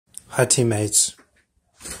Hi, teammates.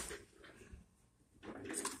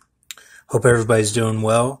 Hope everybody's doing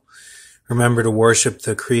well. Remember to worship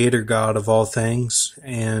the Creator God of all things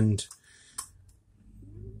and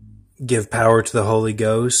give power to the Holy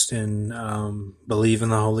Ghost and believe in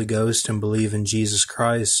the Holy Ghost and believe in Jesus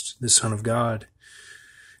Christ, the Son of God,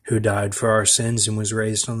 who died for our sins and was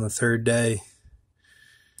raised on the third day.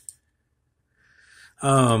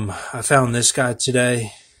 I found this guy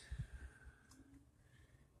today,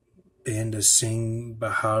 Banda Singh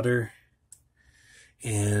Bahadur,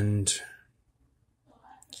 and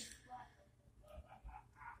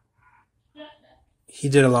he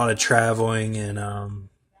did a lot of traveling and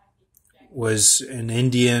was an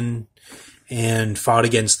Indian and fought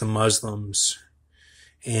against the Muslims.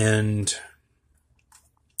 And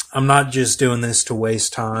I'm not just doing this to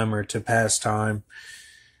waste time or to pass time.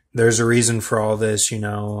 There's a reason for all this,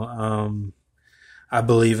 I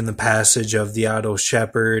believe in the passage of the idle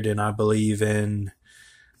shepherd, and I believe in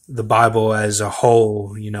the Bible as a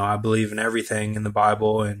whole. I believe in everything in the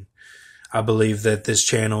Bible, and I believe that this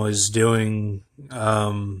channel is doing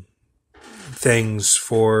things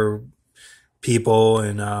for people,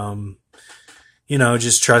 and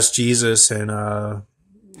just trust Jesus and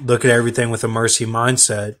look at everything with a mercy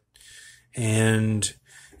mindset. And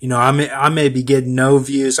I may be getting no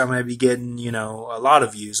views. I may be getting, a lot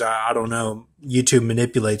of views. I don't know. YouTube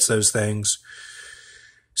manipulates those things.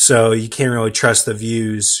 So you can't really trust the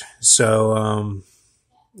views. So,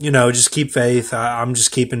 just keep faith. I'm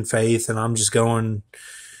just keeping faith, and I'm just going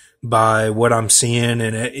by what I'm seeing.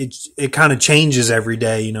 And it kind of changes every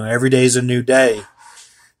day. Every day is a new day.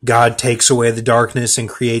 God takes away the darkness and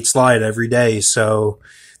creates light every day. So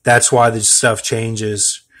that's why this stuff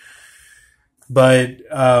changes. But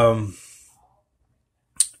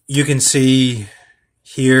you can see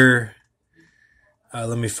here,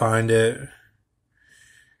 let me find it.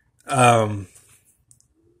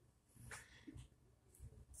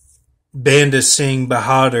 Banda Singh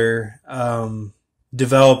Bahadur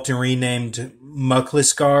developed and renamed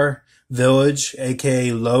Mukhlisgarh village,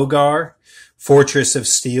 aka Logar, Fortress of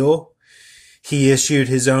Steel. He issued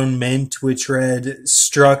his own mint, which read,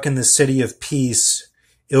 "Struck in the City of Peace,"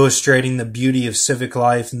 illustrating the beauty of civic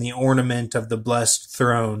life and the ornament of the blessed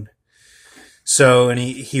throne. So, and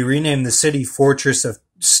he renamed the city Fortress of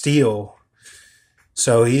Steel.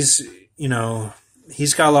 So he's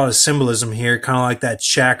got a lot of symbolism here, kind of like that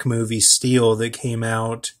Shaq movie Steel that came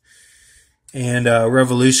out. And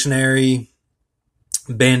revolutionary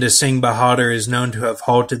Banda Singh Bahadur is known to have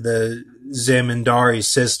halted the zamindari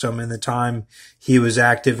system in the time he was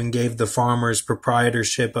active and gave the farmers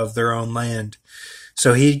proprietorship of their own land.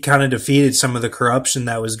 So he kind of defeated some of the corruption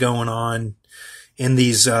that was going on in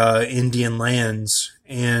these Indian lands.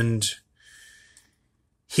 And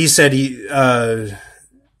he said that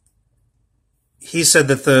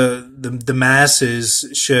the masses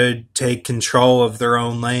should take control of their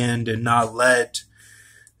own land and not let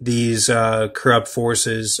these corrupt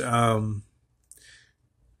forces, the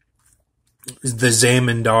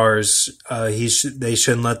zamindars, they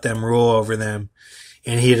shouldn't let them rule over them.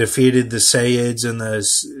 And he defeated the Sayyids and the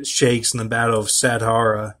Sheikhs in the Battle of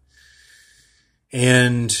Sadhara.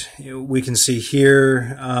 And we can see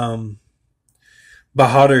here,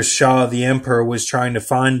 Bahadur Shah, the emperor, was trying to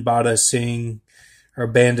find Banda Singh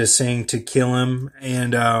to kill him.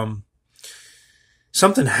 And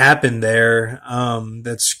something happened there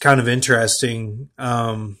that's kind of interesting.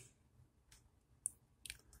 Let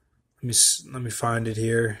me find it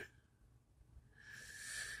here.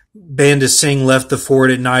 Banda Singh left the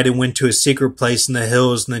fort at night and went to a secret place in the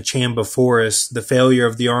hills in the Chamba forest. The failure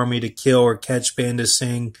of the army to kill or catch Banda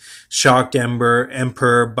Singh shocked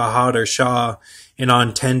Emperor Bahadur Shah, and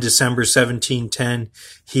on 10 December 1710,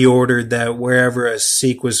 he ordered that wherever a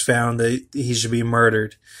Sikh was found, that he should be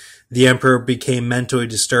murdered. The emperor became mentally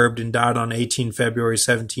disturbed and died on 18 February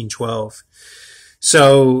 1712.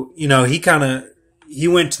 So, he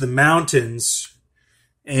went to the mountains,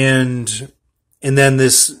 and then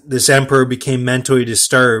this emperor became mentally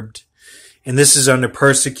disturbed. And this is under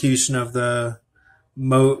persecution of the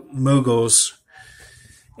Mughals.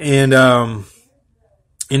 And,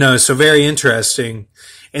 so very interesting.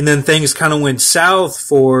 And then things kind of went south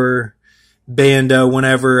for Banda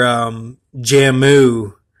whenever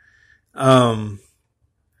Jammu,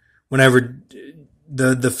 whenever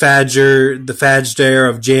the Fajr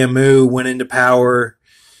of Jammu went into power,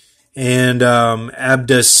 and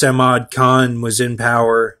Abdus Samad Khan was in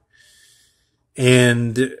power,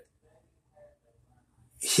 and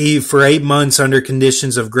he, for 8 months under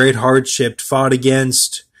conditions of great hardship, fought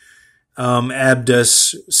against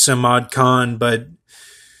Abdus Samad Khan, but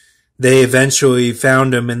they eventually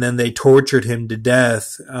found him, and then they tortured him to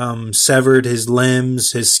death, severed his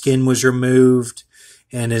limbs, his skin was removed,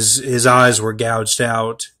 and his eyes were gouged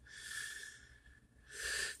out.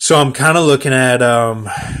 So I'm kind of looking at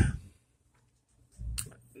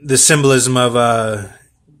the symbolism of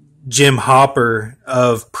Jim Hopper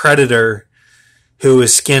of Predator, who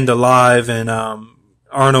was skinned alive, and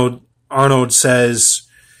Arnold says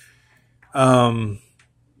they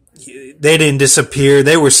didn't disappear;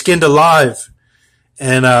 they were skinned alive,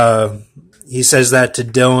 and he says that to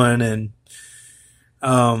Dylan,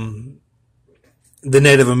 and the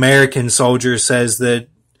Native American soldier says that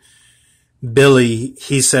Billy,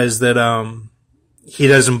 he says that he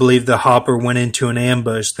doesn't believe that Hopper went into an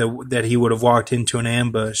ambush, that he would have walked into an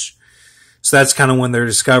ambush. So that's kind of when they're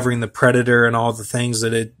discovering the Predator and all the things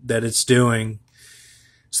that it's doing.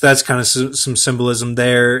 So that's kind of some symbolism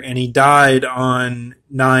there. And he died on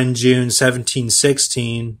 9 June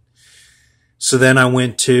 1716. So then I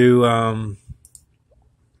went to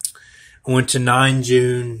 9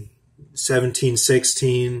 June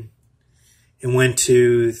 1716 and went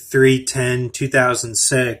to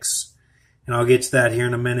 3/10/2006. And I'll get to that here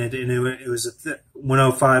in a minute. And it was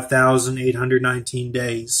 105,819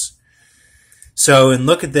 days. So, and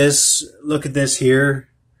look at this here.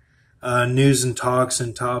 News and talks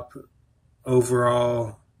and top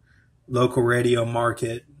overall local radio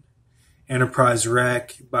market. Enterprise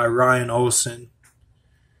Rec by Ryan Olson.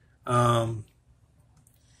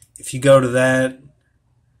 If you go to that,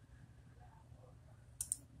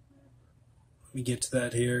 let me get to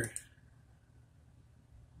that here.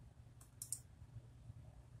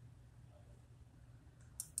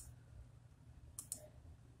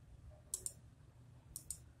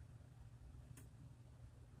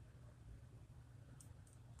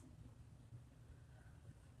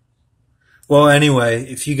 Well, anyway,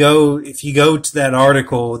 if you go to that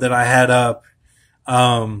article that I had up,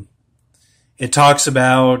 it talks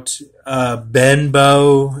about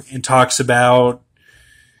Benbow, and talks about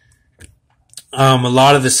a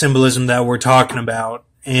lot of the symbolism that we're talking about.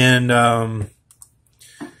 And I'm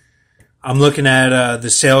looking at the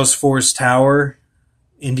Salesforce Tower,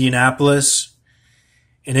 Indianapolis,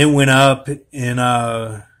 and it went up in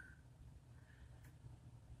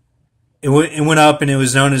it went up, and it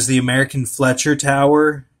was known as the American Fletcher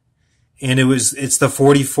Tower, and it's the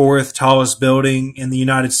 44th tallest building in the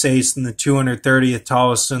United States and the 230th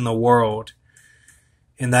tallest in the world.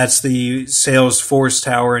 And that's the Salesforce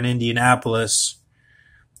Tower in Indianapolis.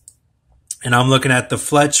 And I'm looking at the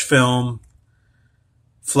Fletch film.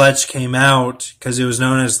 Fletch came out because it was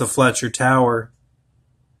known as the Fletcher Tower.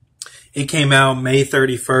 It came out May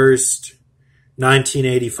 31st,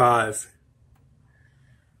 1985.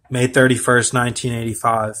 May 31st,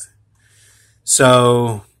 1985.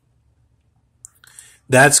 So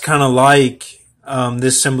that's kind of like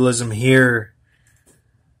this symbolism here,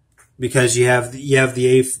 because you have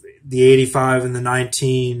the 85 and the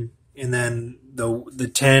 19, and then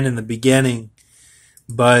the 10 in the beginning.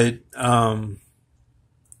 But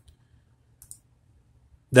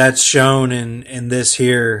that's shown in this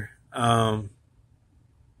here.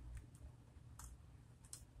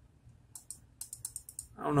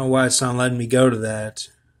 I don't know why it's not letting me go to that.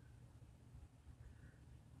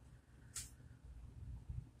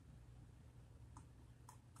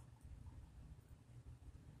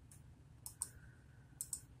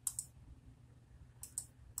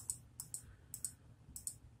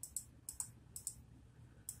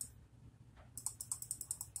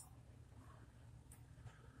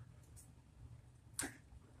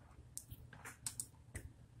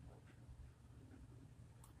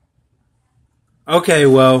 Okay,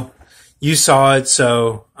 well, you saw it,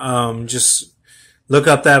 so just look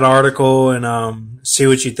up that article and see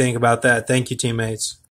what you think about that. Thank you, teammates.